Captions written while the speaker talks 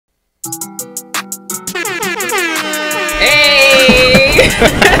Hey!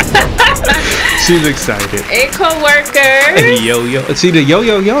 She's excited. Hey, co-workers. Yo. See, the yo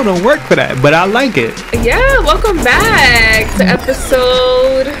don't work for that, but I like it. Yeah, welcome back to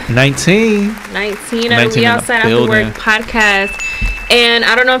episode 19 of We Outside Afterwork podcast. And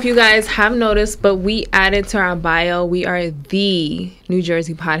I don't know if you guys have noticed, but we added to our bio, we are the New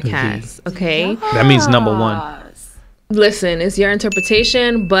Jersey podcast. Okay? That means number one. Listen, it's your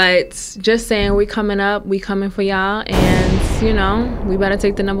interpretation, but just saying, we coming up, we coming for y'all, and you know, we better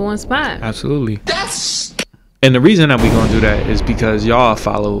take the number one spot. Absolutely. And the reason that we're going to do that is because y'all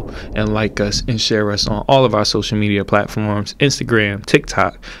follow and like us and share us on all of our social media platforms, Instagram,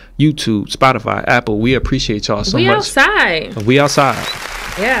 TikTok, YouTube, Spotify, Apple. We appreciate y'all so much. We outside.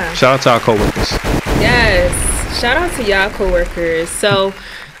 Yeah. Shout out to our co-workers. Yes. Shout out to y'all co-workers. So,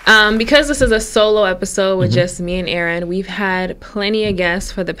 because this is a solo episode with just me and Aaron, we've had plenty of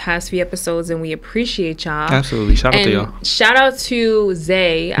guests for the past few episodes, and we appreciate y'all. Absolutely. Shout out to y'all. Shout out to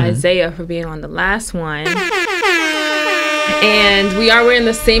Isaiah, for being on the last one. And we are wearing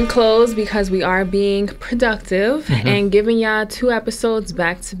the same clothes because we are being productive and giving y'all 2 episodes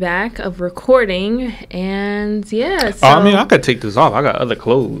back to back of recording. And yeah, so I mean, I could take this off. I got other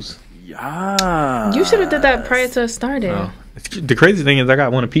clothes. Yeah. You should have did that prior to us starting. Oh. The crazy thing is I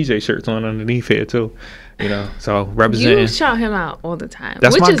got one of PJ shirts on underneath here too, you know, so representing. You shout him out all the time.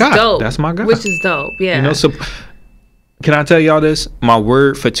 That's which my is guy. Dope. That's my guy. Which is dope. Yeah. You know, so can I tell y'all this? My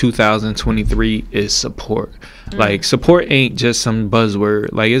word for 2023 is support. Like, support ain't just some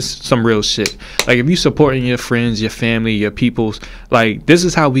buzzword. Like, it's some real shit. Like, if you supporting your friends, your family, your peoples, like, this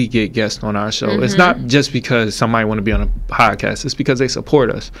is how we get guests on our show. It's not just because somebody want to be on a podcast. It's because they support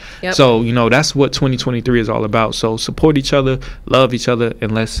us. Yep. So, you know, that's what 2023 is all about. So, support each other, love each other,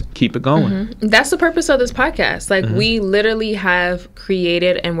 and let's keep it going. That's the purpose of this podcast. Like, we literally have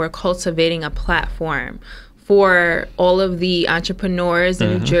created and we're cultivating a platform for all of the entrepreneurs in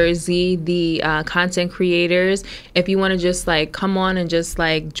New Jersey, the content creators. If you want to just like come on and just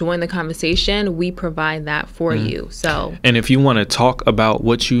like join the conversation, we provide that for you. So, and if you want to talk about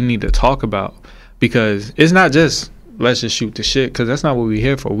what you need to talk about, because it's not just let's just shoot the shit, because that's not what we're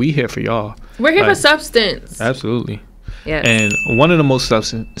here for. We here for y'all. We're here for substance. Absolutely. Yes. And one of the most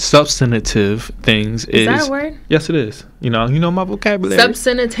substantive things is that a word? Yes, it is. You know my vocabulary.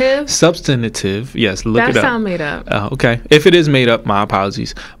 Substantive. Yes, look it up. That sound made up. Okay. If it is made up, my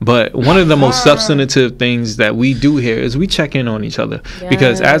apologies. But one of the most substantive things that we do here is we check in on each other. Yes.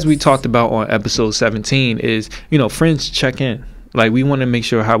 Because as we talked about on episode 17 is, you know, friends check in. Like, we want to make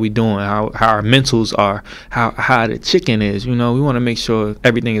sure how we doing, how our mentals are, how the chicken is. You know, we want to make sure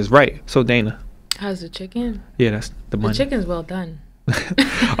everything is right. So, Dana. How's the chicken? Yeah, that's the money. The chicken's well done.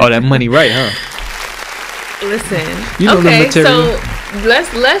 Oh, that money right, huh? Listen. You know okay, so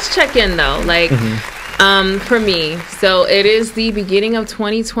let's check in though. Like, for me, so it is the beginning of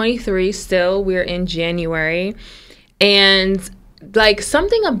 2023. Still, we're in January, and like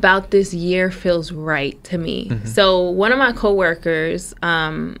something about this year feels right to me. So one of my coworkers,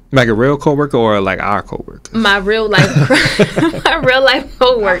 like a real coworker or like our coworker, my real life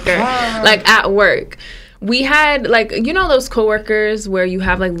coworker, like at work. We had like, you know, those coworkers where you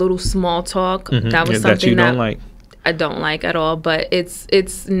have like little small talk. That was something that you don't like. I don't like at all, but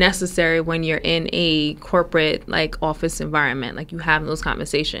it's necessary when you're in a corporate like office environment. Like, you have those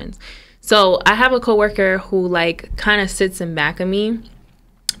conversations. So I have a coworker who like kind of sits in back of me,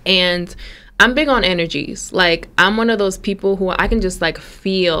 and I'm big on energies. Like, I'm one of those people who I can just like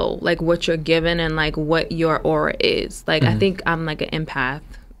feel like what you're given and like what your aura is. Like, I think I'm like an empath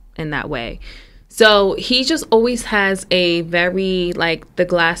in that way. So he just always has a very like the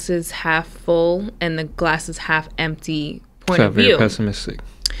glass is half full and the glass is half empty point of view. Very pessimistic.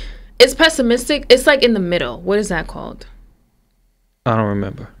 It's pessimistic. It's like in the middle. What is that called? I don't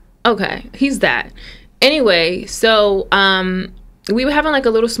remember. Okay, he's that. Anyway, so we were having like a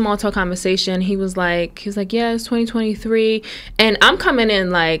little small talk conversation. He was like, yeah, it's 2023, and I'm coming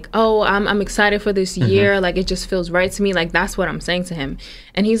in like, oh, I'm excited for this year. Like, it just feels right to me. Like, that's what I'm saying to him,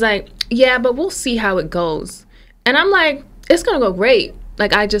 and he's like, yeah, but we'll see how it goes. And I'm like, it's gonna go great.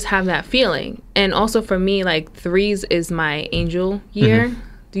 Like, I just have that feeling. And also for me, like 3s is my angel year.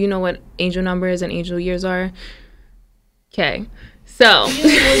 Do you know what angel numbers and angel years are? Okay. So,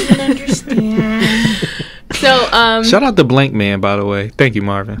 shout out to Blank Man, by the way. Thank you,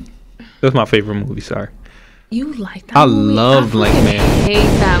 Marvin. That's my favorite movie. Sorry. You like that I movie? love Blank Man. I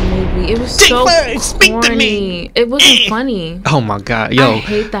hate that movie. It was so speak to me. corny. It wasn't funny. Oh my God, yo! I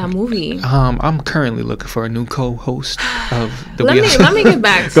hate that movie. I'm currently looking for a new co-host of the. Let me get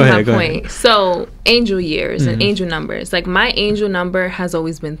back to my point. Ahead. So angel years and angel numbers. Like my angel number has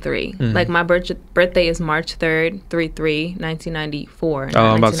always been 3. Like my birthday is March 3rd, 3/3, 1994. Oh,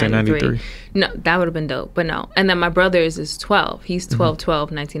 I'm about to say 93. No, that would have been dope, but no. And then my brother's is 12. He's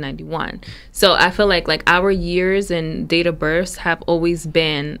 12/12, 1991. So I feel like our years and date of births have always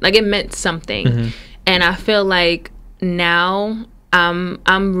been like it meant something. And I feel like now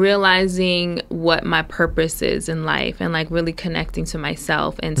I'm realizing what my purpose is in life and like really connecting to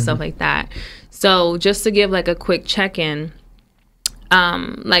myself and stuff like that. So just to give like a quick check-in,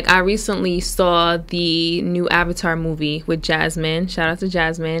 like I recently saw the new Avatar movie with Jasmine. Shout out to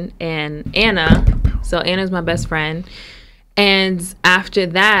Jasmine and Anna. So Anna's my best friend. And after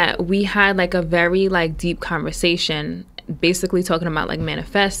that, we had like a very like deep conversation, basically talking about like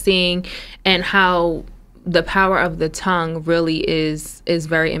manifesting and how the power of the tongue really is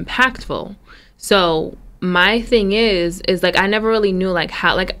very impactful. So my thing is like I never really knew like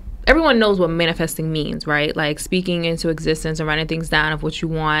how, like everyone knows what manifesting means, right? Like speaking into existence and writing things down of what you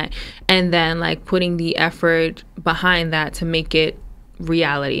want and then like putting the effort behind that to make it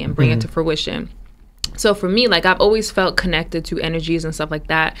reality and bring it to fruition. So for me, like I've always felt connected to energies and stuff like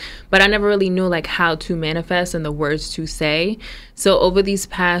that, but I never really knew like how to manifest and the words to say. So over these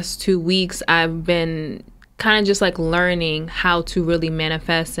past 2 weeks, I've been kind of just like learning how to really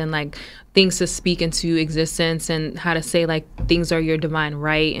manifest and like things to speak into existence and how to say like things are your divine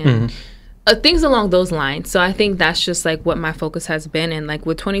right and things along those lines. So I think that's just like what my focus has been. And like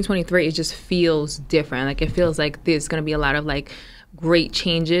with 2023, it just feels different. Like it feels like there's going to be a lot of like great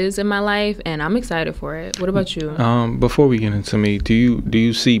changes in my life and I'm excited for it. What about you? Before we get into me, do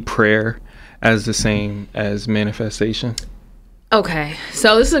you see prayer as the same as manifestation? Okay,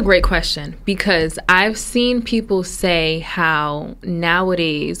 so this is a great question because I've seen people say how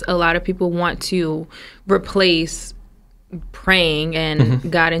nowadays a lot of people want to replace praying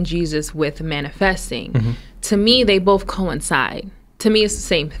and God and Jesus with manifesting. To me, they both coincide. To me, it's the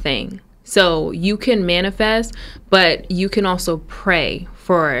same thing. So you can manifest, but you can also pray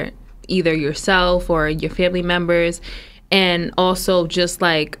for either yourself or your family members and also just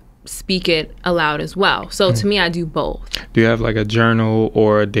like speak it aloud as well. So to me, I do both. Do you have like a journal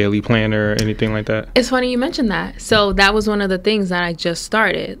or a daily planner or anything like that? It's funny you mentioned that. So that was one of the things that I just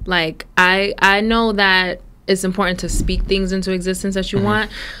started. Like I know that it's important to speak things into existence that you want,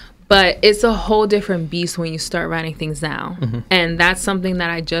 but it's a whole different beast when you start writing things down. And that's something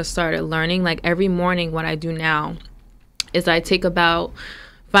that I just started learning. Like every morning, what I do now is I take about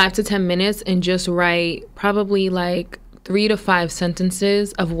 5 to 10 minutes and just write probably like 3 to 5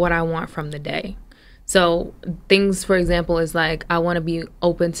 sentences of what I want from the day. So things, for example, is like I want to be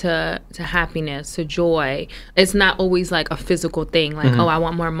open to happiness, to joy. It's not always like a physical thing, like oh, I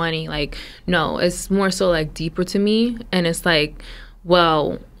want more money. Like no, it's more so like deeper to me. And it's like,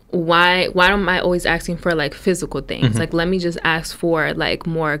 well, why am I always asking for like physical things? Like let me just ask for like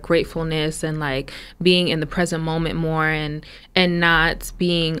more gratefulness and like being in the present moment more and not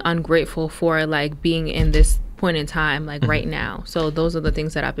being ungrateful for like being in this point in time like right now. So those are the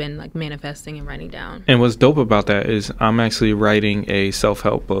things that I've been like manifesting and writing down. And what's dope about that is I'm actually writing a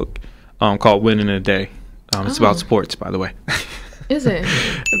self-help book called Winning a Day. It's about sports, by the way. Is it?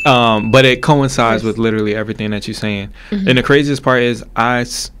 But it coincides with literally everything that you're saying. And the craziest part is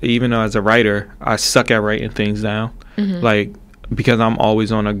even though as a writer, I suck at writing things down. Like because I'm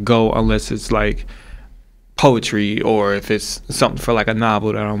always on a go unless it's like poetry or if it's something for like a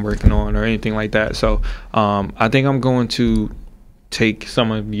novel that I'm working on or anything like that. So I think I'm going to take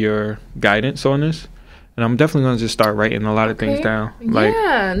some of your guidance on this and I'm definitely going to just start writing a lot of things down. Like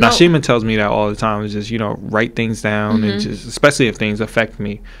Nashima tells me that all the time is just, you know, write things down and just, especially if things affect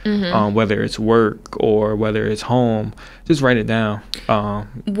me, whether it's work or whether it's home, just write it down.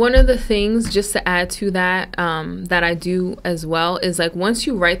 One of the things just to add to that, that I do as well is like once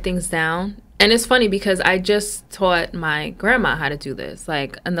you write things down. And it's funny because I just taught my grandma how to do this.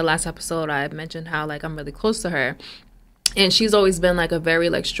 Like in the last episode, I mentioned how like I'm really close to her. And she's always been like a very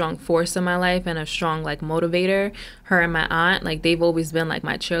like strong force in my life and a strong like motivator. Her and my aunt, like they've always been like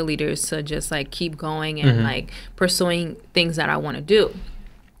my cheerleaders to just like keep going and like pursuing things that I want to do.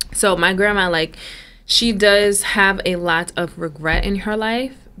 So my grandma, like she does have a lot of regret in her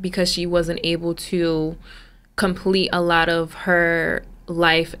life because she wasn't able to complete a lot of her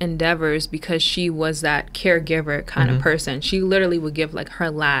life endeavors because she was that caregiver kind of person. She literally would give like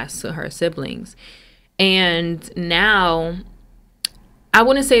her last to her siblings. And now I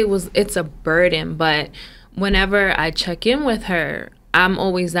wouldn't say it's a burden, but whenever I check in with her, I'm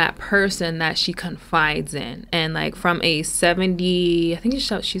always that person that she confides in. And like from a 70, I think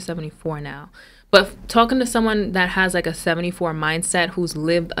she's 74 now. But talking to someone that has like a 74 mindset who's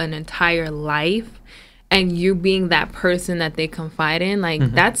lived an entire life, and you being that person that they confide in, like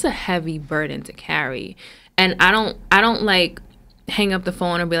that's a heavy burden to carry. And I don't like hang up the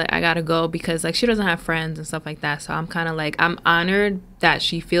phone and be like, I gotta go, because like she doesn't have friends and stuff like that. So I'm kind of like, I'm honored that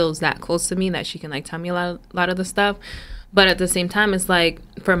she feels that close to me, that she can like tell me a lot of the stuff. But at the same time, it's like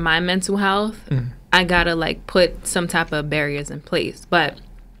for my mental health, I gotta like put some type of barriers in place. But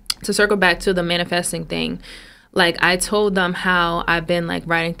to circle back to the manifesting thing, like I told them how I've been like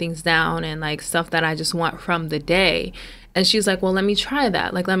writing things down and like stuff that I just want from the day. And she's like, well, let me try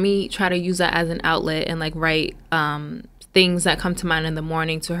that. Like, let me try to use that as an outlet and like write things that come to mind in the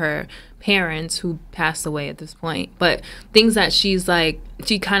morning to her parents who passed away at this point. But things that she's like,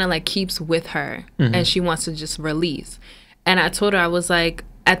 she kind of like keeps with her and she wants to just release. And I told her, I was like,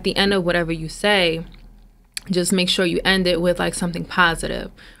 at the end of whatever you say, just make sure you end it with like something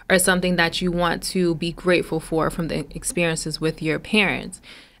positive or something that you want to be grateful for from the experiences with your parents.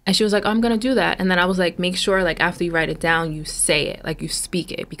 And she was like, oh, I'm going to do that. And then I was like, make sure like after you write it down, you say it, like you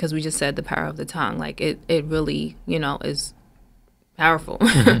speak it, because we just said the power of the tongue. Like it really, you know, is powerful.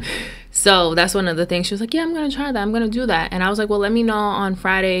 So that's one of the things. She was like, yeah, I'm going to try that. I'm going to do that. And I was like, well, let me know on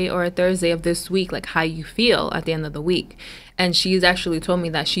Friday or Thursday of this week, like how you feel at the end of the week. And she's actually told me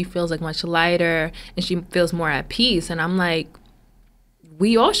that she feels like much lighter and she feels more at peace. And I'm like,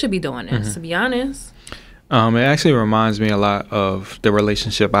 we all should be doing this, to be honest. It actually reminds me a lot of the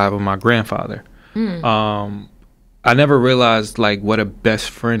relationship I have with my grandfather. I never realized like what a best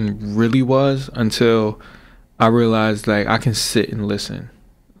friend really was until I realized like I can sit and listen.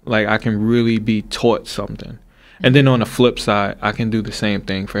 Like I can really be taught something. And then on the flip side, I can do the same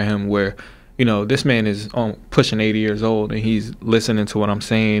thing for him where, you know, this man is pushing 80 years old and he's listening to what I'm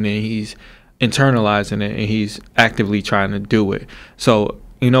saying and he's internalizing it and he's actively trying to do it. So,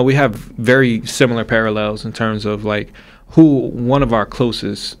 you know, we have very similar parallels in terms of like who one of our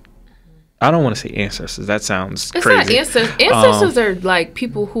closest, I don't want to say ancestors. That sounds crazy. It's not ancestors. Ancestors are like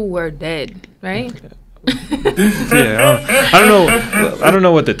people who were dead, right? Yeah, I don't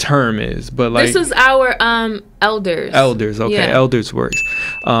know what the term is, but like this is our elders. Elders, okay, yeah. Elders works.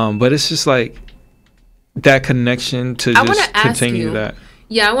 But it's just like that connection to just continue that.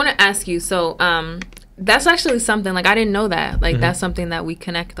 Yeah, I want to ask you. So, that's actually something like I didn't know that. Like that's something that we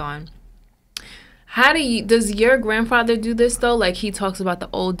connect on. How does your grandfather do this though? Like he talks about the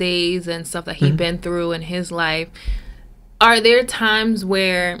old days and stuff that he'd been through in his life. Are there times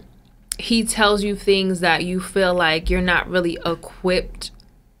where he tells you things that you feel like you're not really equipped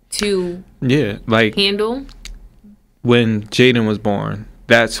to handle? When Jaden was born,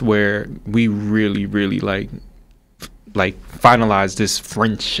 that's where we really, really like finalized this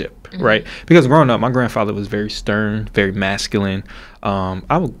friendship. Right, because growing up, my grandfather was very stern, very masculine.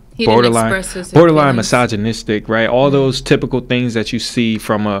 I would borderline misogynistic. Right, all those typical things that you see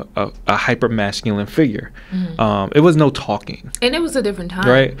from a hyper masculine figure. It was no talking, and it was a different time.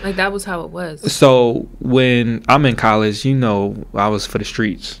 Right, like that was how it was. So when I'm in college, you know, I was for the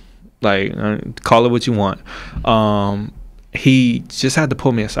streets. Like call it what you want. He just had to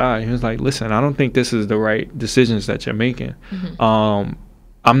pull me aside. He was like, "Listen, I don't think this is the right decisions that you're making."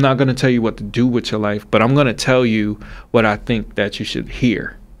 I'm not going to tell you what to do with your life, but I'm going to tell you what I think that you should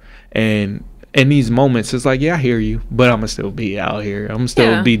hear. And in these moments, it's like, yeah, I hear you, but I'm going to still be out here. I'm going to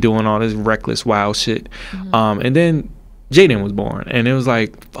still be doing all this reckless, wild shit. And then Jaden was born, and it was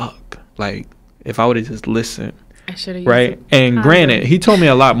like, fuck. Like, if I would have just listened. I should have. Right? And granted, he told me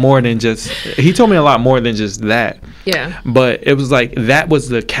a lot more than just that. Yeah. But it was like, that was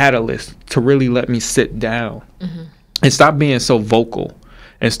the catalyst to really let me sit down and stop being so vocal.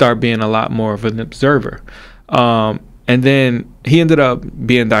 And start being a lot more of an observer. And then he ended up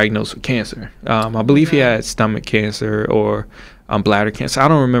being diagnosed with cancer. I believe he had stomach cancer or bladder cancer. I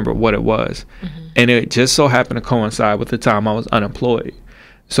don't remember what it was. And it just so happened to coincide with the time I was unemployed.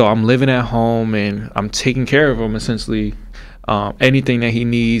 So I'm living at home and I'm taking care of him essentially. Anything that he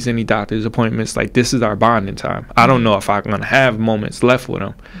needs, any doctor's appointments, like this is our bonding time. I don't know if I'm going to have moments left with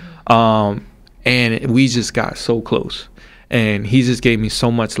him. And we just got so close. And he just gave me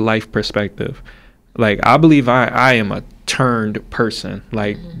so much life perspective. Like, I believe I am a turned person.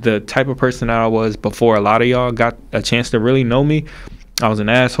 Like, the type of person that I was before a lot of y'all got a chance to really know me. I was an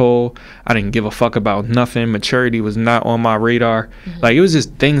asshole. I didn't give a fuck about nothing. Maturity was not on my radar. Like, it was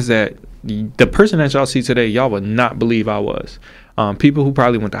just things that the person that y'all see today, y'all would not believe I was. People who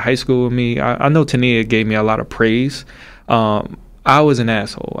probably went to high school with me. I know Tania gave me a lot of praise. I was an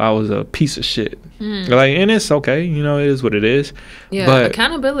asshole. I was a piece of shit. Like, and it's okay. You know, it is what it is. Yeah, but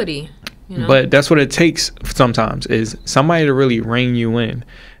accountability. You know? But that's what it takes sometimes, is somebody to really rein you in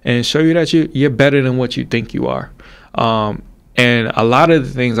and show you that you're better than what you think you are. And a lot of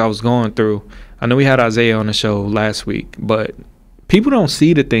the things I was going through, I know we had Isaiah on the show last week, but people don't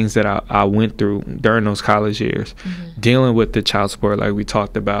see the things that I went through during those college years, dealing with the child support like we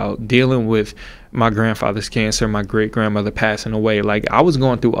talked about, dealing with my grandfather's cancer, my great-grandmother passing away. Like, I was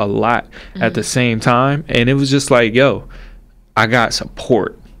going through a lot at the same time, and it was just like, yo, I got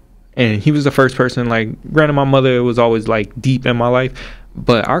support. And he was the first person, like, granted, my mother was always, like, deep in my life,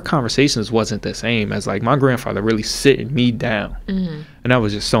 but our conversations wasn't the same as, like, my grandfather really sitting me down. And that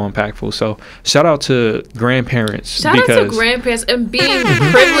was just so impactful. So shout out to grandparents. Shout out to grandparents and being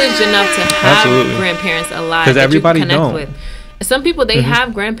privileged enough to have grandparents alive that everybody you can connect with. Some people, they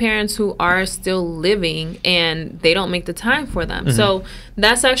have grandparents who are still living and they don't make the time for them. So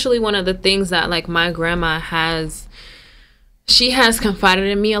that's actually one of the things that, like, my grandma has, she has confided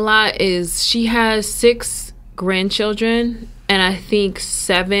in me a lot, is she has 6 grandchildren and I think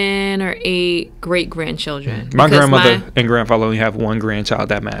 7 or 8 great-grandchildren. My grandmother and grandfather only have 1 grandchild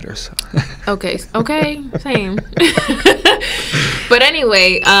that matters. Okay, same. But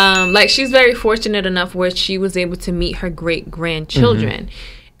anyway, like, she's very fortunate enough where she was able to meet her great-grandchildren.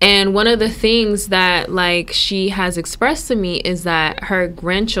 And one of the things that, like, she has expressed to me is that her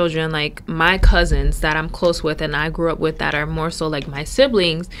grandchildren, like my cousins that I'm close with and I grew up with that are more so like my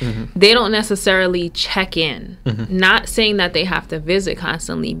siblings, they don't necessarily check in. Not saying that they have to visit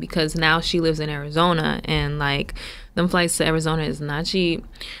constantly, because now she lives in Arizona and, like, them flights to Arizona is not cheap.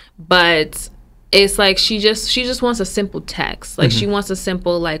 But it's like she just wants a simple text. Like, she wants a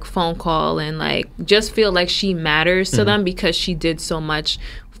simple, like, phone call and, like, just feel like she matters to them because she did so much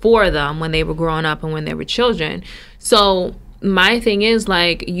for them when they were growing up and when they were children. So my thing is,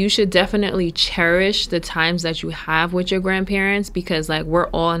 like, you should definitely cherish the times that you have with your grandparents, because, like, we're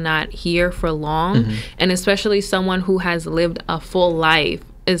all not here for long. And especially someone who has lived a full life,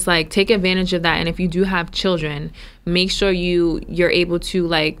 it's like, take advantage of that. And if you do have children, make sure you're able to,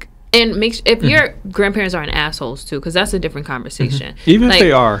 like, and make if your grandparents aren't assholes too, because that's a different conversation. Even like, if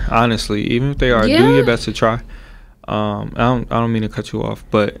they are, honestly, even if they are, do your best to try. I don't mean to cut you off,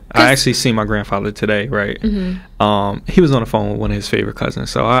 but I actually seen my grandfather today, right? He was on the phone with one of his favorite cousins,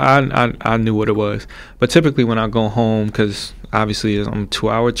 so I knew what it was. But typically when I go home, because obviously it's on a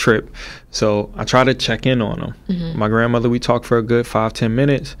 2-hour trip, so I try to check in on him. My grandmother, we talked for a good 5-10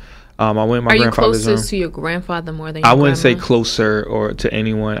 minutes. I went in my grandfather's room. Are you closest to your grandfather more than your I wouldn't say closer or to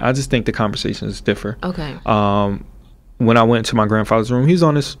anyone. I just think the conversation is different. Okay. When I went to my grandfather's room, he's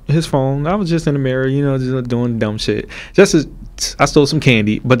on his phone. I was just in the mirror, you know, just doing dumb shit. I stole some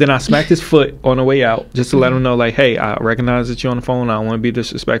candy, but then I smacked his foot on the way out just to let him know, like, hey, I recognize that you're on the phone. I don't want to be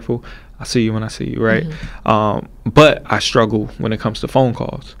disrespectful. I see you when I see you, right? But I struggle when it comes to phone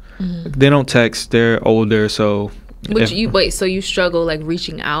calls. They don't text. They're older, so... So you struggle, like,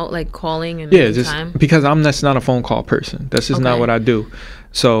 reaching out, like, calling and time? Because I'm just not a phone call person. That's just not what I do.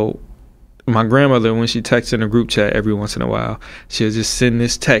 So my grandmother, when she texts in a group chat every once in a while, she'll just send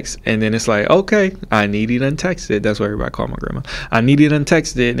this text, and then it's like, okay, I need it untexted. That's what everybody call my grandma. I need it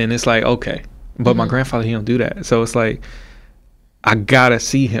untexted, and it's like, okay. But my grandfather, he don't do that. So it's like, I gotta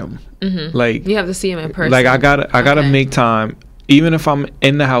see him. Like, you have to see him in person. Like, I gotta make time, even if I'm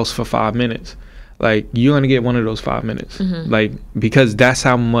in the house for 5 minutes. Like, you're gonna get one of those 5 minutes, like, because that's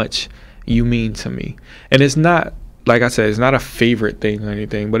how much you mean to me. And it's not, like I said, it's not a favorite thing or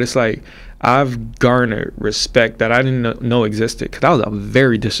anything, but it's like, I've garnered respect that I didn't know existed, because I was a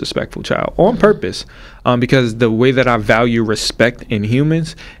very disrespectful child on purpose, because the way that I value respect in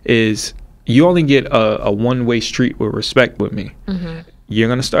humans is you only get a one-way street with respect with me. You're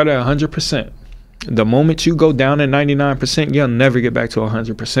gonna start at 100%. The moment you go down at 99%, you'll never get back to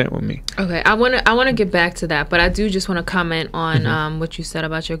 100% with me. Okay, I wanna get back to that, but I do just want to comment on what you said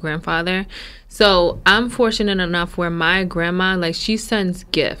about your grandfather. So I'm fortunate enough where my grandma, like, she sends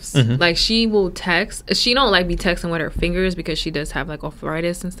gifts. Like, she will text. She don't like be texting with her fingers because she does have, like,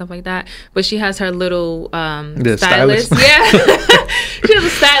 arthritis and stuff like that. But she has her little stylus. Yeah, she has a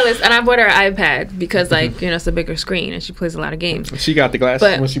stylus, and I bought her an iPad because, like, you know, it's a bigger screen and she plays a lot of games. She got the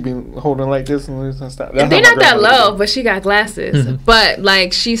glasses when she be holding like this and stuff. They're not that low, but she got glasses. But,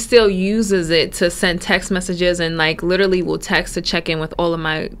 like, she still uses it to send text messages and, like, literally will text to check in with all of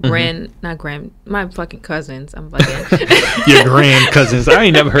my my fucking cousins. I'm fucking your grand cousins. I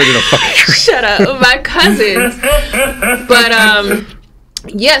ain't never heard of a fucking shut up, my cousins. But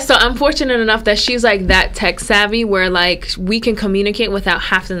Yeah, so I'm fortunate enough that she's like that tech savvy where like we can communicate without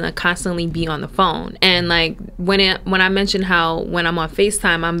having to constantly be on the phone. And like when I mentioned how when I'm on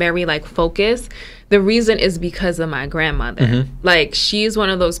FaceTime I'm very like focused, the reason is because of my grandmother. Like she's one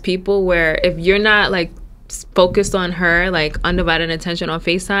of those people where if you're not like focused on her, like undivided attention on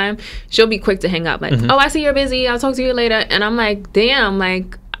FaceTime, she'll be quick to hang up. Like, oh, I see you're busy, I'll talk to you later. And I'm like, damn,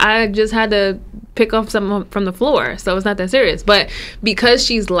 like I just had to pick up something from the floor, so it's not that serious. But because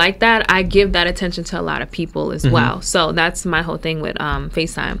she's like that, I give that attention to a lot of people as well. So that's my whole thing with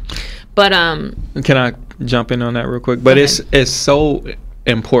FaceTime. But can I jump in on that real quick? But it's so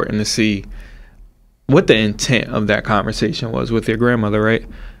important to see what the intent of that conversation was with your grandmother, right?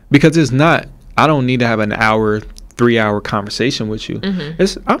 Because it's not, I don't need to have an hour, 3-hour conversation with you.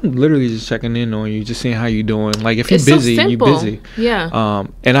 I'm literally just checking in on you, just seeing how you doing. Like if you're busy, you're busy. Yeah.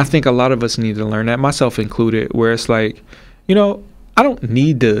 And I think a lot of us need to learn that, myself included, where it's like, you know, I don't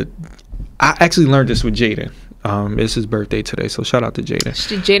need to. I actually learned this with Jaden. It's his birthday today, so shout out to Jaden.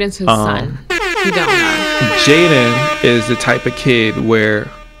 Jaden's his son. You don't know. Jaden is the type of kid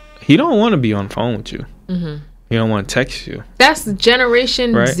where he don't want to be on the phone with you. He don't want to text you. That's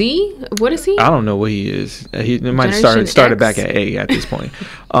Generation Z? What is he? I don't know what he is. He might have started back at A at this point.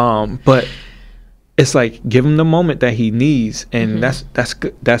 But it's like, give him the moment that he needs, and that's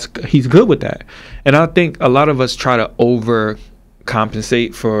good. He's good with that. And I think a lot of us try to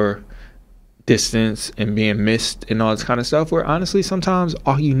overcompensate for distance and being missed and all this kind of stuff, where honestly sometimes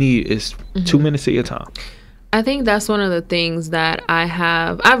all you need is 2 minutes of your time. I think that's one of the things that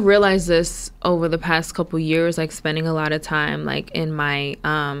I've realized this over the past couple years, like spending a lot of time like in my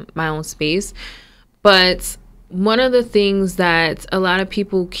my own space. But one of the things that a lot of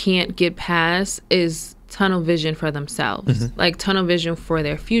people can't get past is tunnel vision for themselves, like tunnel vision for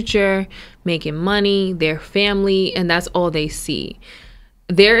their future, making money, their family, and that's all they see.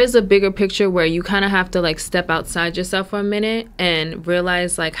 There is a bigger picture where you kind of have to like step outside yourself for a minute and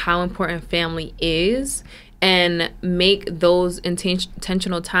realize like how important family is, and make those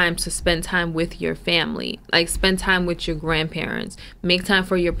intentional times to spend time with your family. Like spend time with your grandparents, make time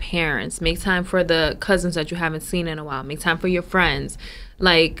for your parents, make time for the cousins that you haven't seen in a while, make time for your friends.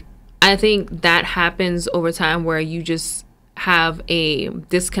 Like I think that happens over time where you just have a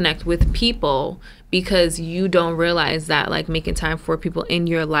disconnect with people because you don't realize that like making time for people in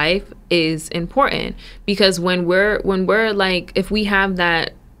your life is important. Because when we're like, if we have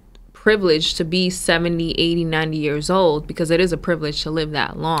that privilege to be 70, 80, 90 years old, because it is a privilege to live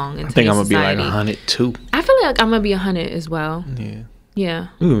that long in I think I'm gonna society. be like 100 too. I feel like I'm gonna be 100 as well. Yeah.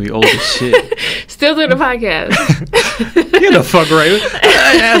 You're gonna be old as shit. Still doing the podcast. Get the fuck right.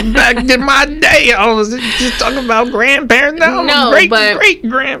 Back in my day, I was just talking about grandparents. Now I'm a great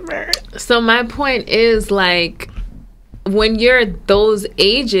grandparent. So my point is like, when you're those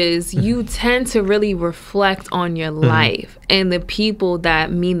ages, you tend to really reflect on your life and the people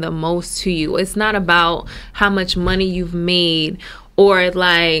that mean the most to you. It's not about how much money you've made or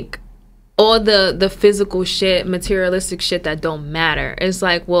like all the physical shit, materialistic shit that don't matter. It's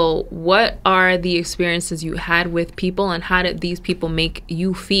like, well, what are the experiences you had with people, and how did these people make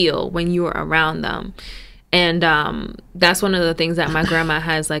you feel when you were around them? And that's one of the things that my grandma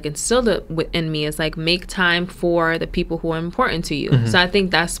has like instilled in me, is like, make time for the people who are important to you. So I think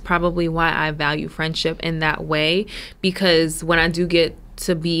that's probably why I value friendship in that way, because when I do get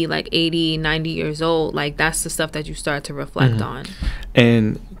to be like 80, 90 years old, like that's the stuff that you start to reflect on.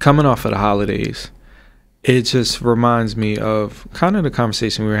 And coming off of the holidays, it just reminds me of kind of the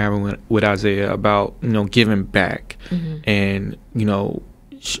conversation we were having with Isaiah about, you know, giving back. And, you know,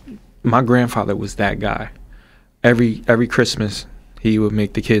 my grandfather was that guy. Every Christmas, he would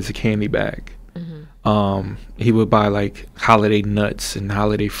make the kids a candy bag. He would buy like holiday nuts and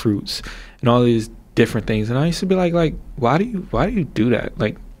holiday fruits and all these different things. And I used to be like, why do you do that?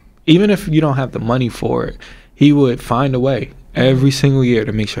 Like, even if you don't have the money for it, he would find a way every single year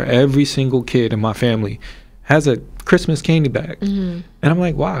to make sure every single kid in my family has a Christmas candy bag. And I'm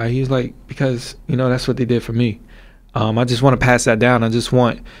like, why? He's like, because, you know, that's what they did for me. I just want to pass that down. I just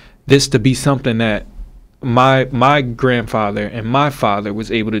want this to be something that my grandfather and my father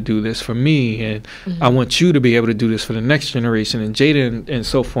was able to do this for me, and I want you to be able to do this for the next generation, and Jada and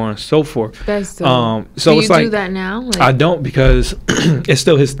so forth and so forth. That's dope. So do it's you like, do that now? Like, I don't, because it's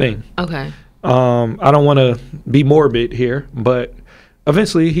still his thing. Okay. I don't want to be morbid here, but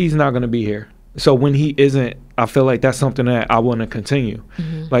eventually he's not going to be here. So when he isn't, I feel like that's something that I want to continue.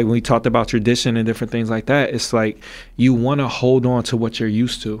 Like when we talked about tradition and different things like that, it's like you want to hold on to what you're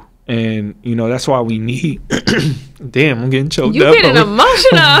used to. And, you know, that's why we need... Damn, I'm getting choked up. You getting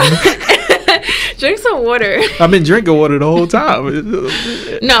emotional. Drink some water. I've been drinking water the whole time.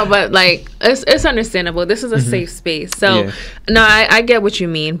 No, but like it's understandable. This is a safe space. So no, I get what you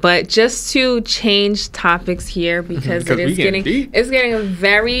mean. But just to change topics here because it's getting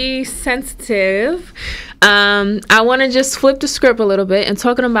very sensitive. I want to just flip the script a little bit and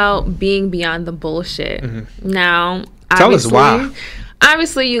talking about being beyond the bullshit. Now, tell us why.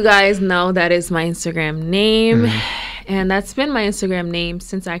 Obviously, you guys know that is my Instagram name. And that's been my Instagram name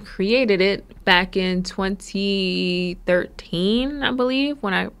since I created it back in 2013, I believe,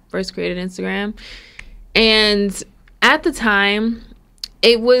 when I first created Instagram. And at the time,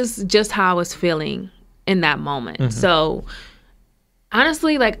 it was just how I was feeling in that moment. So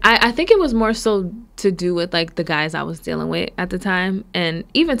honestly, like I think it was more so to do with like the guys I was dealing with at the time. And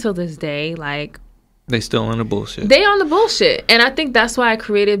even till this day, like they still on the bullshit. They on the bullshit. And I think that's why I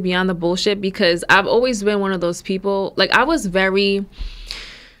created Beyond the Bullshit, because I've always been one of those people. Like I was very,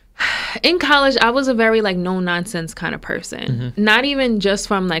 in college, I was a very like no nonsense kind of person. Not even just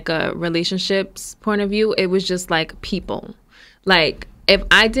from like a relationships point of view. It was just like people. Like if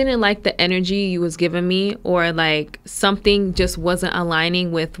I didn't like the energy you was giving me, or like something just wasn't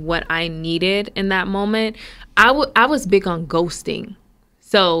aligning with what I needed in that moment, I was big on ghosting.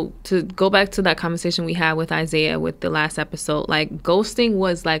 So to go back to that conversation we had with Isaiah with the last episode, like ghosting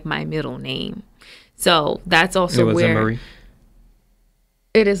was like my middle name. So that's also it where Marie.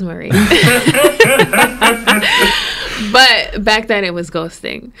 It is Marie. But back then it was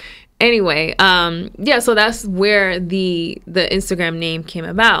ghosting. Anyway, yeah, so that's where the Instagram name came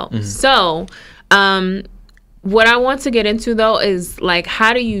about. So what I want to get into though is like,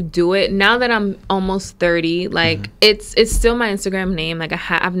 how do you do it now that I'm almost 30? Like it's still my Instagram name. Like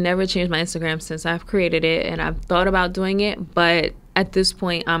I've never changed my Instagram since I've created it, and I've thought about doing it, but at this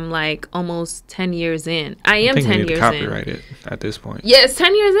point I'm like almost 10 years in. I am 10 years in. Copyright it at this point. Yeah, it's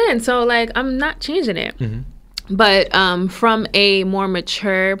 10 years in, so like I'm not changing it. But from a more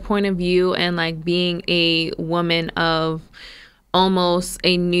mature point of view, and like being a woman of almost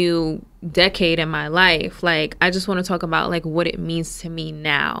a new decade in my life, like I just want to talk about like what it means to me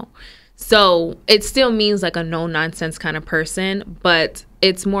now. So it still means like a no nonsense kind of person, but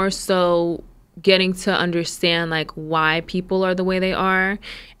it's more so getting to understand like why people are the way they are,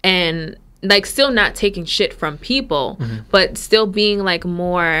 and like still not taking shit from people, but still being like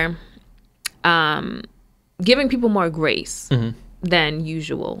more giving people more grace than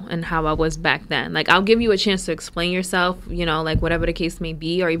usual, and how I was back then. Like I'll give you a chance to explain yourself, you know, like whatever the case may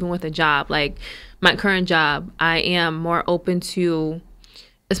be, or even with a job, like my current job, I am more open to,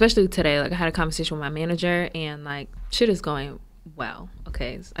 especially today, like I had a conversation with my manager, and like shit is going well.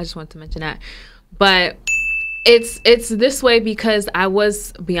 Okay, I just wanted to mention that. But it's this way because I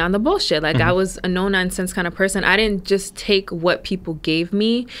was beyond the bullshit. Like I was a no nonsense kind of person. I didn't just take what people gave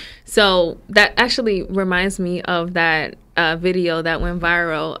me. So that actually reminds me of that video that went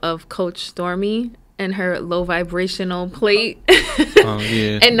viral of Coach Stormy and her low vibrational plate.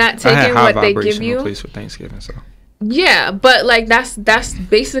 And not taking what they give you. Plates for Thanksgiving, so. Yeah, but like that's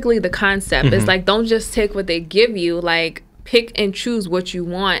basically the concept. It's like, don't just take what they give you. Like pick and choose what you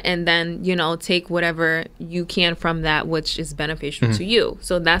want, and then, you know, take whatever you can from that which is beneficial to you.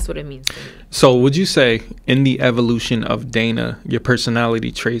 So that's what it means to me. So would you say in the evolution of Dana, your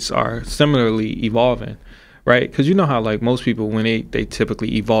personality traits are similarly evolving, right? Because you know how like most people, when they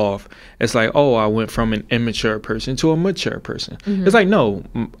typically evolve, it's like, oh, I went from an immature person to a mature person. It's like, no,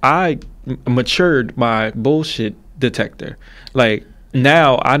 I matured my bullshit detector. Like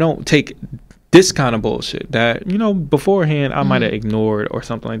now I don't take this kind of bullshit that, you know, beforehand I might have ignored or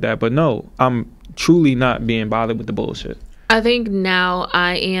something like that. But no, I'm truly not being bothered with the bullshit. I think now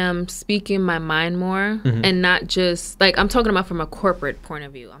I am speaking my mind more, and not just like, I'm talking about from a corporate point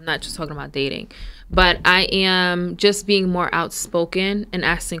of view. I'm not just talking about dating, but I am just being more outspoken and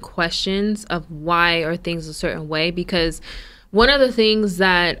asking questions of why are things a certain way. Because one of the things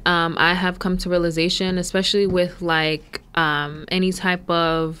that I have come to realization, especially with like any type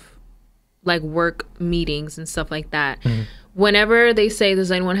of like work meetings and stuff like that, whenever they say,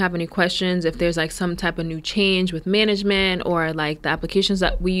 does anyone have any questions, if there's like some type of new change with management or like the applications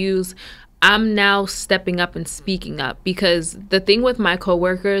that we use, I'm now stepping up and speaking up. Because the thing with my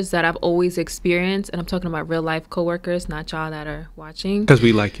coworkers that I've always experienced, and I'm talking about real life coworkers, not y'all that are watching, because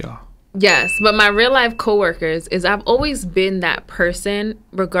we like y'all. Yes, but my real life coworkers is I've always been that person,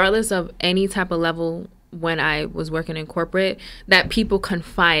 regardless of any type of level when I was working in corporate, that people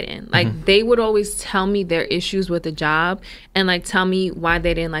confide in. Like they would always tell me their issues with the job, and like tell me why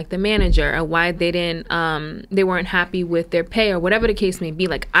they didn't like the manager, or why they didn't they weren't happy with their pay, or whatever the case may be.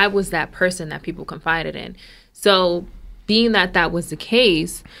 Like I was that person that people confided in. So being that that was the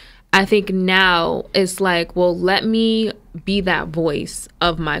case, I think now it's like, well, let me be that voice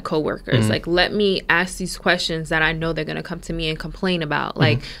of my coworkers. Like, let me ask these questions that I know they're going to come to me and complain about.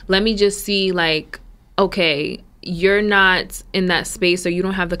 Like, let me just see, like, okay, you're not in that space, or you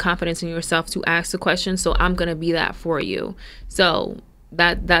don't have the confidence in yourself to ask the question, so I'm going to be that for you. So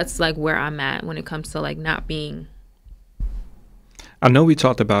that's like where I'm at when it comes to like not being. I know we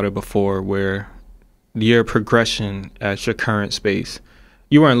talked about it before, where your progression at your current space,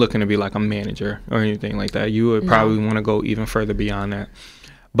 you weren't looking to be like a manager or anything like that. You would probably want to go even further beyond that.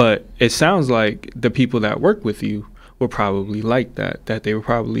 But it sounds like the people that work with you will probably like that they will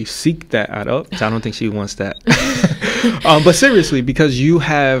probably seek that out of. I don't think she wants that. But seriously, because you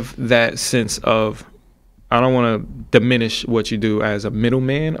have that sense of, I don't want to diminish what you do as a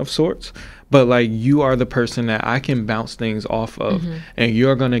middleman of sorts, but like you are the person that I can bounce things off of, and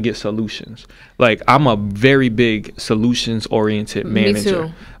you're going to get solutions. Like, I'm a very big solutions oriented manager. Me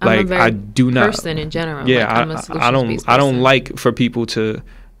too. I'm like, I do not person in general. Yeah, like, I don't like for people to,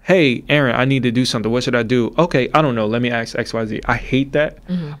 hey, Aaron, I need to do something. What should I do? Okay, I don't know. Let me ask XYZ. I hate that.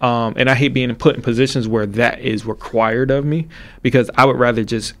 And I hate being put in positions where that is required of me, because I would rather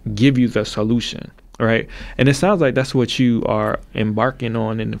just give you the solution. Right. And it sounds like that's what you are embarking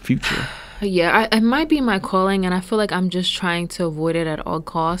on in the future. Yeah, it might be my calling, and I feel like I'm just trying to avoid it at all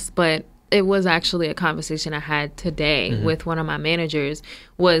costs. But it was actually a conversation I had today with one of my managers.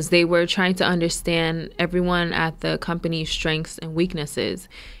 Was they were trying to understand everyone at the company's strengths and weaknesses.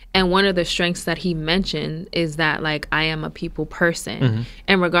 And one of the strengths that he mentioned is that, like, I am a people person.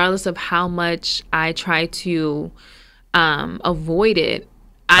 And regardless of how much I try to avoid it,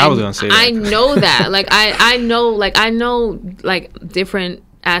 I was gonna say that. I know that. Like, I know different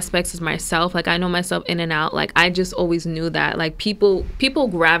aspects of myself. Like, I know myself in and out. Like, I just always knew that. Like, people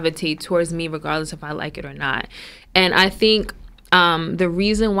gravitate towards me regardless if I like it or not. And I think the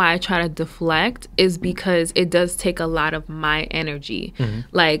reason why I try to deflect is because it does take a lot of my energy.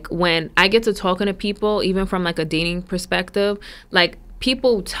 Like, when I get to talking to people, even from like a dating perspective, like,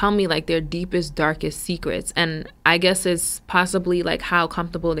 people tell me like their deepest, darkest secrets. And I guess it's possibly like how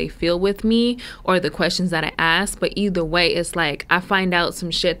comfortable they feel with me or the questions that I ask. But either way, it's like I find out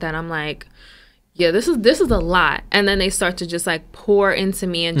some shit that I'm like, yeah, this is a lot. And then they start to just like pour into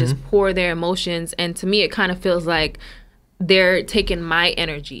me and just pour their emotions. And to me, it kind of feels like they're taking my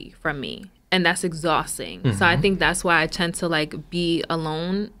energy from me. And that's exhausting. So I think that's why I tend to like be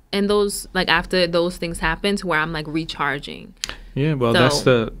alone in those, like, after those things happen, to where I'm like recharging. Yeah, well, that's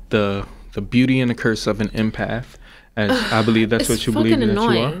the beauty and the curse of an empath. And I believe that's what you believe that you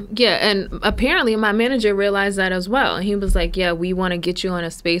are. Yeah, and apparently my manager realized that as well. And he was like, yeah, we want to get you in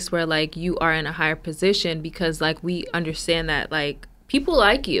a space where, like, you are in a higher position, because, like, we understand that, like, people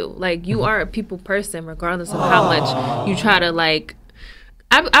like you. Like, you are a people person, regardless of how much you try to, like...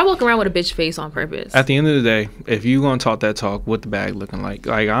 I walk around with a bitch face on purpose. At the end of the day, if you gonna talk that talk, what the bag looking like?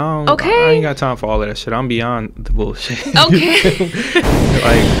 Like, I ain't got time for all of that shit. I'm beyond the bullshit. Okay.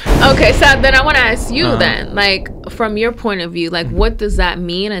 Okay, so then I want to ask you then, like, from your point of view, like, what does that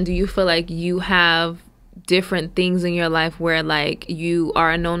mean? And do you feel like you have different things in your life where, like, you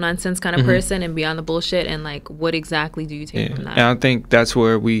are a no-nonsense kind of person and beyond the bullshit? And, like, what exactly do you take from that? And I think that's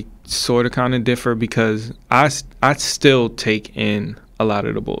where we sort of kind of differ, because I still take in a lot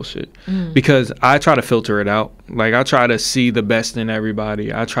of the bullshit, because I try to filter it out. Like, I try to see the best in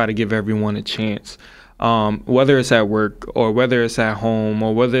everybody. I try to give everyone a chance, whether it's at work or whether it's at home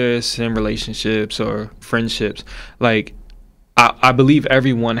or whether it's in relationships or friendships. Like, I believe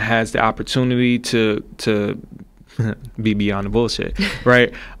everyone has the opportunity to be beyond the bullshit,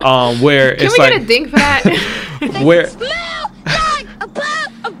 right? Where Can it's we like, get a ding for that? where Smell like a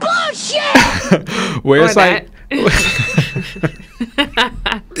bag of bullshit. where it's like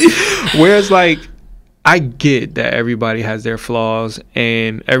where it's like, I get that everybody has their flaws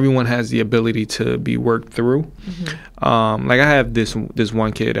and everyone has the ability to be worked through. Like, I have this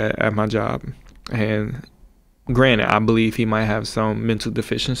one kid at my job, and granted, I believe he might have some mental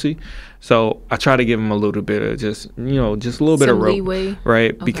deficiency, so I try to give him a little bit of just a little bit of rope, leeway.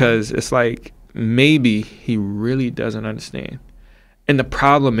 Right? Okay. Because it's like, maybe he really doesn't understand. And the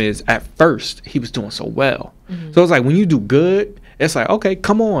problem is, at first, he was doing so well. So it's like, when you do good, it's like, okay,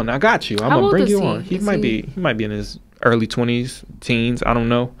 come on, I got you. I'm going to bring you on. He might be in his early 20s, teens, I don't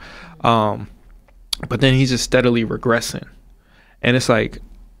know. But then he's just steadily regressing. And it's like,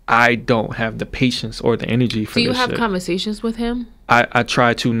 I don't have the patience or the energy for this shit. Do you have conversations with him? I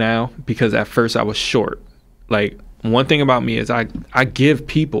try to now, because at first I was short. Like, one thing about me is I give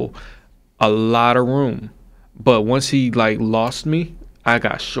people a lot of room. But once he, like, lost me, I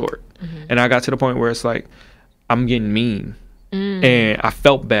got short. And I got to the point where it's like, I'm getting mean. And I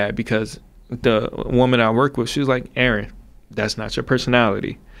felt bad because the woman I work with, she was like, Aaron, that's not your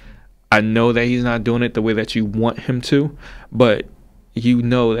personality. I know that he's not doing it the way that you want him to, but you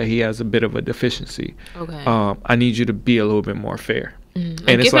know that he has a bit of a deficiency. Okay. I need you to be a little bit more fair. And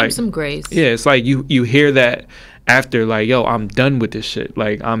it's give like, him some grace. Yeah, it's like you hear that after, like, yo, I'm done with this shit.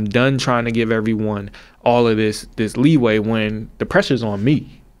 Like, I'm done trying to give everyone all of this leeway when the pressure's on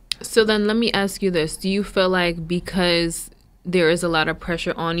me. So then let me ask you this. Do you feel like because there is a lot of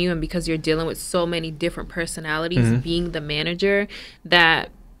pressure on you and because you're dealing with so many different personalities, being the manager, that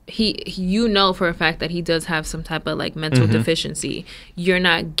you know for a fact that he does have some type of like mental deficiency, you're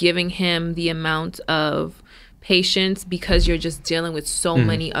not giving him the amount of patience because you're just dealing with so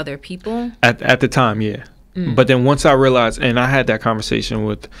many other people? At the time, yeah. But then once I realized, and I had that conversation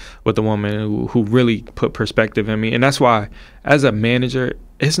with the woman who really put perspective in me, and that's why as a manager,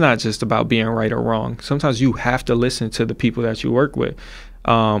 it's not just about being right or wrong. Sometimes you have to listen to the people that you work with.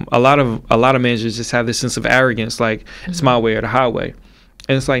 A lot of managers just have this sense of arrogance, like it's my way or the highway.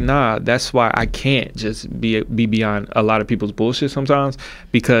 And it's like, nah, that's why I can't just be beyond a lot of people's bullshit sometimes,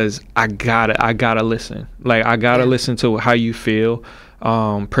 because I gotta listen. Like, I gotta listen to how you feel,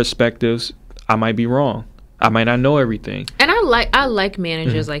 perspectives. I might be wrong. I might not know everything. And I like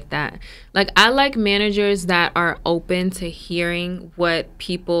managers like that. Like, I like managers that are open to hearing what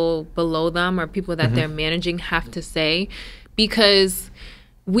people below them or people that they're managing have to say, because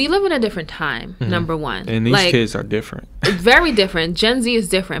we live in a different time, number one. And these kids are different. Very different. Gen Z is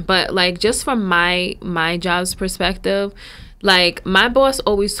different. But, like, just from my job's perspective, like, my boss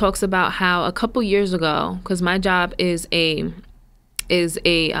always talks about how a couple years ago, because my job is a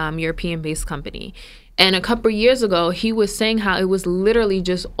European-based company. And a couple years ago, he was saying how it was literally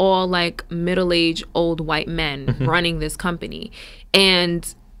just all, like, middle-aged, old white men running this company.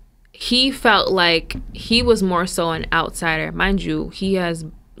 And he felt like he was more so an outsider. Mind you, he's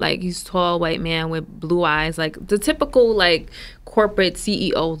tall white man with blue eyes, like the typical like corporate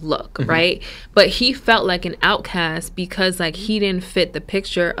CEO look, right? But he felt like an outcast because like he didn't fit the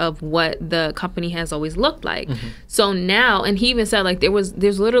picture of what the company has always looked like. So now, and he even said like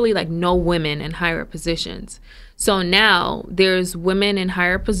there's literally like no women in higher positions. So now there's women in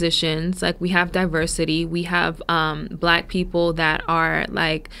higher positions. Like, we have diversity. We have black people that are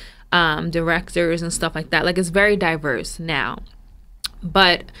like directors and stuff like that. Like, it's very diverse now.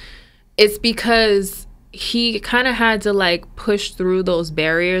 But it's because he kind of had to like push through those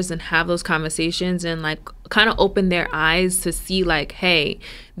barriers and have those conversations and like kind of open their eyes to see like, hey,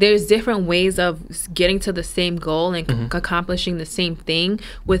 there's different ways of getting to the same goal and accomplishing the same thing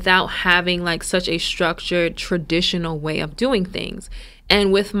without having like such a structured traditional way of doing things.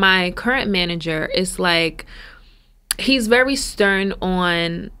 And with my current manager, it's like he's very stern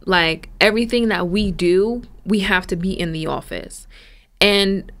on like everything that we do, we have to be in the office.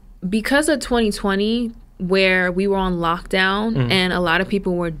 And because of 2020, where we were on lockdown and a lot of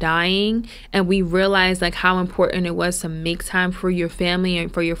people were dying, and we realized like how important it was to make time for your family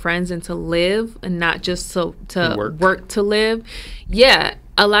and for your friends and to live and not just to work to live. Yeah,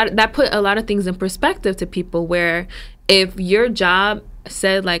 that put a lot of things in perspective to people, where if your job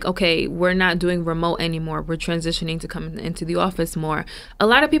said like, okay, we're not doing remote anymore, we're transitioning to coming into the office more, a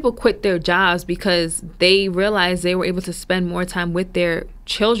lot of people quit their jobs because they realized they were able to spend more time with their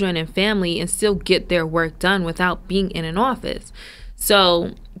children and family and still get their work done without being in an office.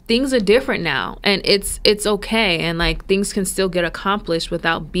 So things are different now, and it's okay, and like things can still get accomplished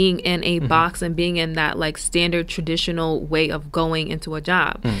without being in a box and being in that like standard traditional way of going into a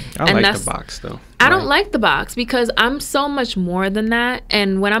job. I like the box though. I don't like the box because I'm so much more than that.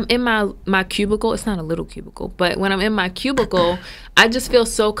 And when I'm in my cubicle, it's not a little cubicle, but when I'm in my cubicle, I just feel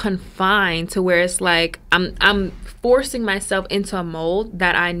so confined to where it's like I'm forcing myself into a mold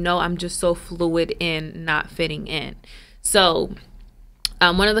that I know I'm just so fluid in not fitting in. So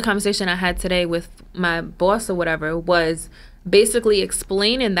one of the conversation I had today with my boss or whatever was basically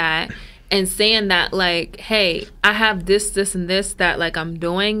explaining that and saying that like, hey, I have this, and this that like I'm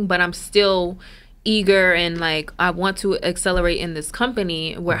doing, but I'm still eager and like I want to accelerate in this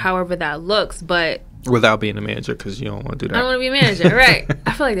company, where however that looks, but without being a manager, because you don't want to do that. I don't want to be a manager, right?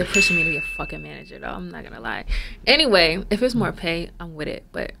 I feel like they're pushing me to be a fucking manager though, I'm not gonna lie. Anyway, if it's more pay, I'm with it,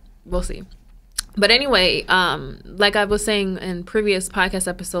 but we'll see. But anyway, like I was saying in previous podcast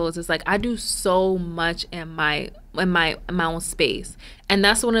episodes, it's like I do so much in my own space, and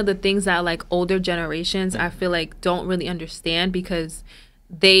that's one of the things that like older generations I feel like don't really understand, because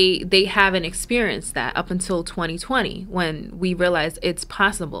they haven't experienced that up until 2020 when we realized it's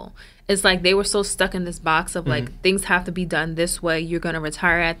possible. It's like they were so stuck in this box of like things have to be done this way. You're going to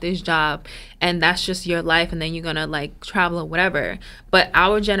retire at this job and that's just your life. And then you're going to like travel or whatever. But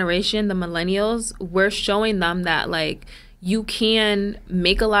our generation, the millennials, we're showing them that like you can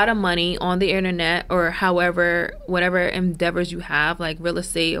make a lot of money on the internet or however, whatever endeavors you have, like real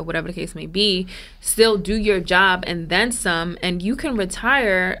estate or whatever the case may be, still do your job and then some. And you can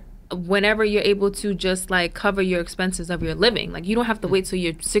retire whenever you're able to just like cover your expenses of your living. Like you don't have to wait till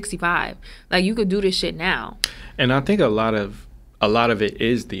you're 65. Like you could do this shit now. And I think a lot of it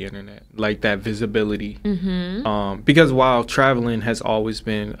is the internet, like that visibility. Because while traveling has always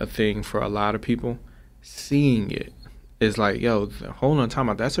been a thing for a lot of people, seeing it is like, yo, hold on, time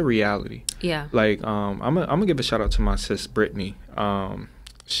out. That's a reality. Yeah. Like I'm gonna give a shout out to my sis Brittany.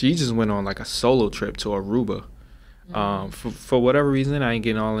 She just went on like a solo trip to Aruba. For whatever reason, I ain't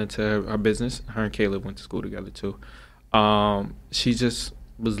getting all into her business. Her and Caleb went to school together too. She just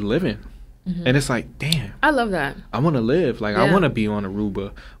was living. And it's like, damn, I love that. I want to live. Like, I want to be on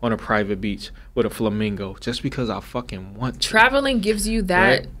Aruba on a private beach with a flamingo just because I fucking want to. Traveling gives you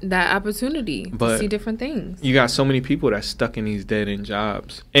that that opportunity to see different things. You got so many people that's stuck in these dead-end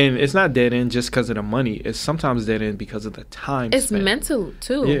jobs. And it's not dead-end just because of the money. It's sometimes dead-end because of the time It's spent. mental,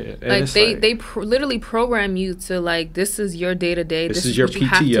 too. Yeah. Like, they literally program you to, like, this is your day-to-day. This is your what you PTO.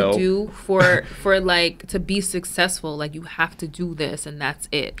 have to do for, like, to be successful. Like, you have to do this, and that's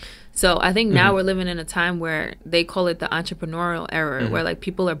it. So I think now we're living in a time where they call it the entrepreneurial era, where like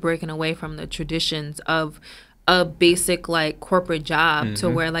people are breaking away from the traditions of a basic like corporate job to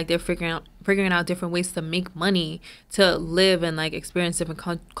where like they're figuring out different ways to make money, to live and like experience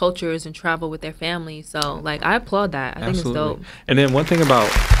different cultures and travel with their family. So like I applaud that. I think it's dope. And then one thing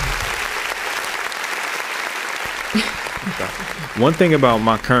about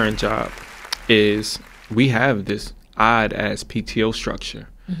my current job is we have this odd ass PTO structure.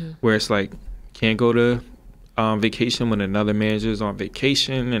 Where it's like can't go to vacation when another manager's on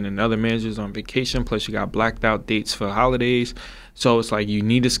vacation and another manager's on vacation, plus you got blacked out dates for holidays. So it's like you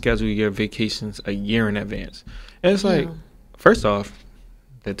need to schedule your vacations a year in advance. And it's like, first off,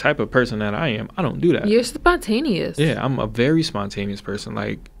 the type of person that I am, I don't do that. You're spontaneous. Yeah, I'm a very spontaneous person.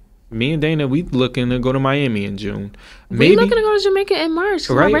 Like me and Dana, we looking to go to Miami in June. We looking to go to Jamaica in March.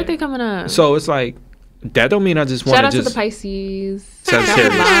 Right. My birthday coming up. So it's like, that don't mean I just want to Shout out just... to the Pisces.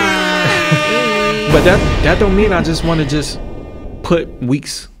 Sagittarius. But that don't mean I just want to just put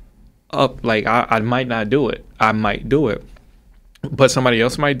weeks up. Like, I might not do it. I might do it. But somebody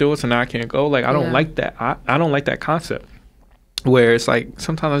else might do it, so now I can't go. Like, I don't like that. I don't like that concept. Where it's like,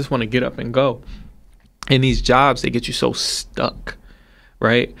 sometimes I just want to get up and go. And these jobs, they get you so stuck.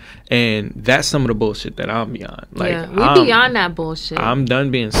 Right? And that's some of the bullshit that I'm beyond. Like, we beyond that bullshit. I'm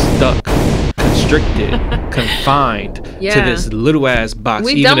done being stuck, constricted, confined to this little ass box.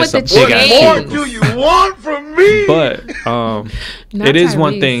 We even done with the big ass What more do you want from me? But it is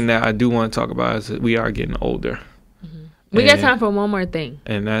one thing that I do want to talk about is that we are getting older. We got time for one more thing.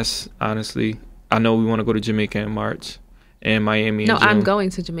 And that's honestly, I know we want to go to Jamaica in March and Miami in June. No, I'm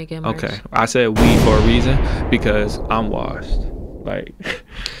going to Jamaica in March. Okay. I said we for a reason because I'm washed. Like,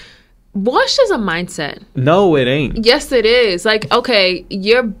 washed is a mindset. No, it ain't. Yes, it is. Like, okay,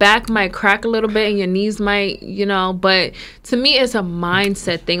 your back might crack a little bit and your knees might, but to me, it's a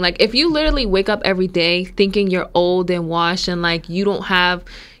mindset thing. Like, if you literally wake up every day thinking you're old and washed and like you don't have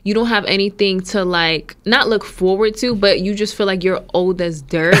anything to like not look forward to, but you just feel like you're old as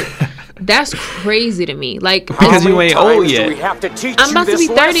dirt. That's crazy to me. Like, because you ain't old yet. I'm about to be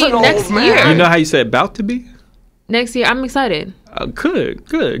 30 next year. You know how you said about to be? Next year, I'm excited.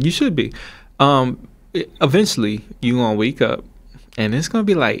 Good. You should be. Eventually, you gonna wake up, and it's gonna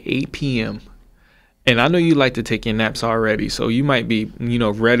be like 8 p.m. And I know you like to take your naps already, so you might be,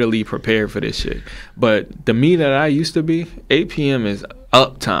 readily prepared for this shit. But the me that I used to be, 8 p.m. is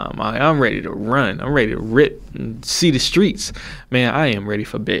up time. I'm ready to run. I'm ready to rip and see the streets. Man, I am ready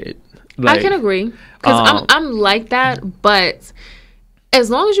for bed. Like, I can agree because I'm like that, but. As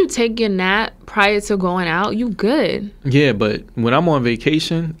long as you take your nap prior to going out, you good. Yeah, but when I'm on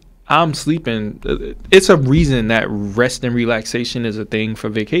vacation, I'm sleeping. It's a reason that rest and relaxation is a thing for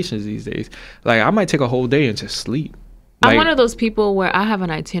vacations these days. Like, I might take a whole day and just sleep. Like, I'm one of those people where I have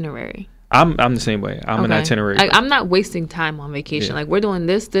an itinerary. I'm the same way. I'm an itinerary. Like, I'm not wasting time on vacation. Like, we're doing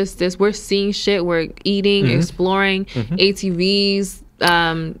this. We're seeing shit. We're eating, exploring, ATVs,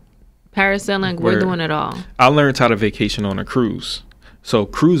 parasailing. We're doing it all. I learned how to vacation on a cruise. So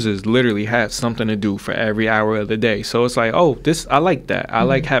cruises literally have something to do for every hour of the day. So it's like, I like that. I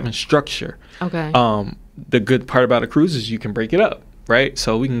like having structure. Okay. The good part about a cruise is you can break it up. right?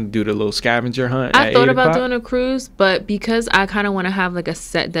 So we can do the little scavenger hunt. I at thought 8 about o'clock. doing a cruise, but because I kind of want to have like a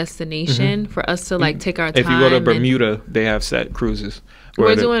set destination for us to like take our time. If you go to Bermuda, they have set cruises.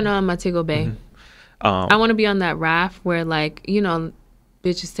 We're doing Montego Bay. I want to be on that raft where like, you know,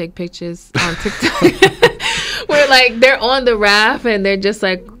 bitches take pictures on TikTok. Where like they're on the raft and they're just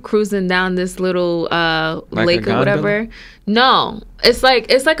like cruising down this little Like lake a or whatever. No, it's like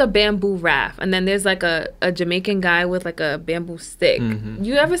a bamboo raft, and then there's like a Jamaican guy with like a bamboo stick.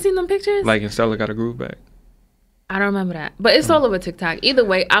 You ever seen them pictures? Like in Stella Got a Groove Back. I don't remember that, but it's all over TikTok. Either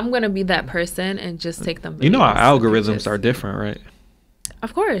way, I'm gonna be that person and just take them. You know our videos and algorithms pictures. are different, right?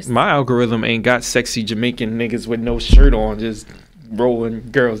 Of course. My algorithm ain't got sexy Jamaican niggas with no shirt on just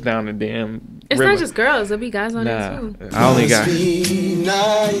rolling girls down the damn It's river. not just girls. There'll be guys on there too. I only got.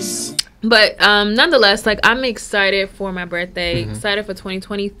 But nonetheless, like I'm excited for my birthday, excited for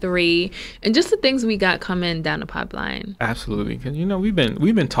 2023, and just the things we got coming down the pipeline. Absolutely, because you know we've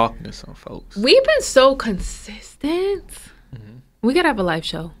been talking to some folks. We've been so consistent. We gotta have a live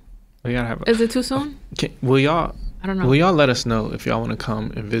show. We gotta have. Is it too soon? Will y'all? I don't know. Will y'all let us know if y'all want to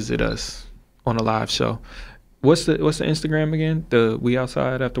come and visit us on a live show? What's the Instagram again? The We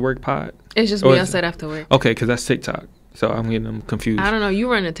Outside After Work pod? It's just We Outside After Work. Okay, because that's TikTok. So I'm getting them confused. I don't know.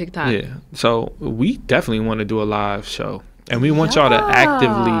 You run a TikTok. Yeah. So we definitely want to do a live show. And we want y'all to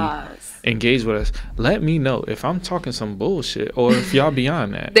actively engage with us. Let me know if I'm talking some bullshit or if y'all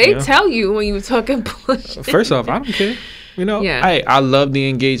beyond that. They you know? tell you when you talking bullshit. First off, I don't care. You know, I love the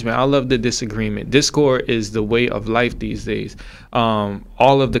engagement. I love the disagreement. Discord is the way of life these days.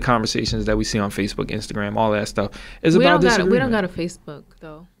 All of the conversations that we see on Facebook, Instagram, all that stuff is about disagreement. We don't got a Facebook,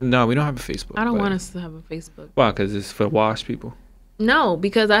 though. No, we don't have a Facebook. I don't want us to have a Facebook. Why? Because it's for washed people? No,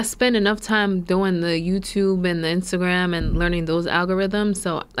 because I spend enough time doing the YouTube and the Instagram and learning those algorithms.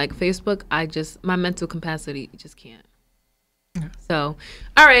 So, like Facebook, my mental capacity just can't. So,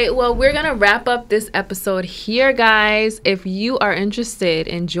 all right, well, we're going to wrap up this episode here, guys. If you are interested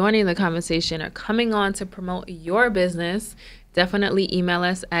in joining the conversation or coming on to promote your business, definitely email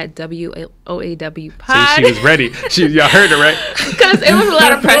us at WOAWpod. See, she was ready. Y'all heard it, right? Because it was a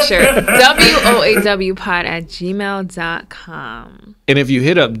lot of pressure. WOAWpod@gmail.com. And if you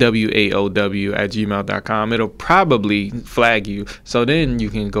hit up WAOW@gmail.com, it'll probably flag you. So then you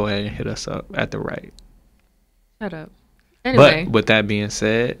can go ahead and hit us up at the right. Shut up. Anyway, but with that being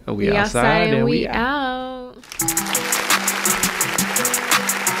said, we outside and we out.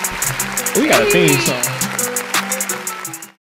 We got a theme song.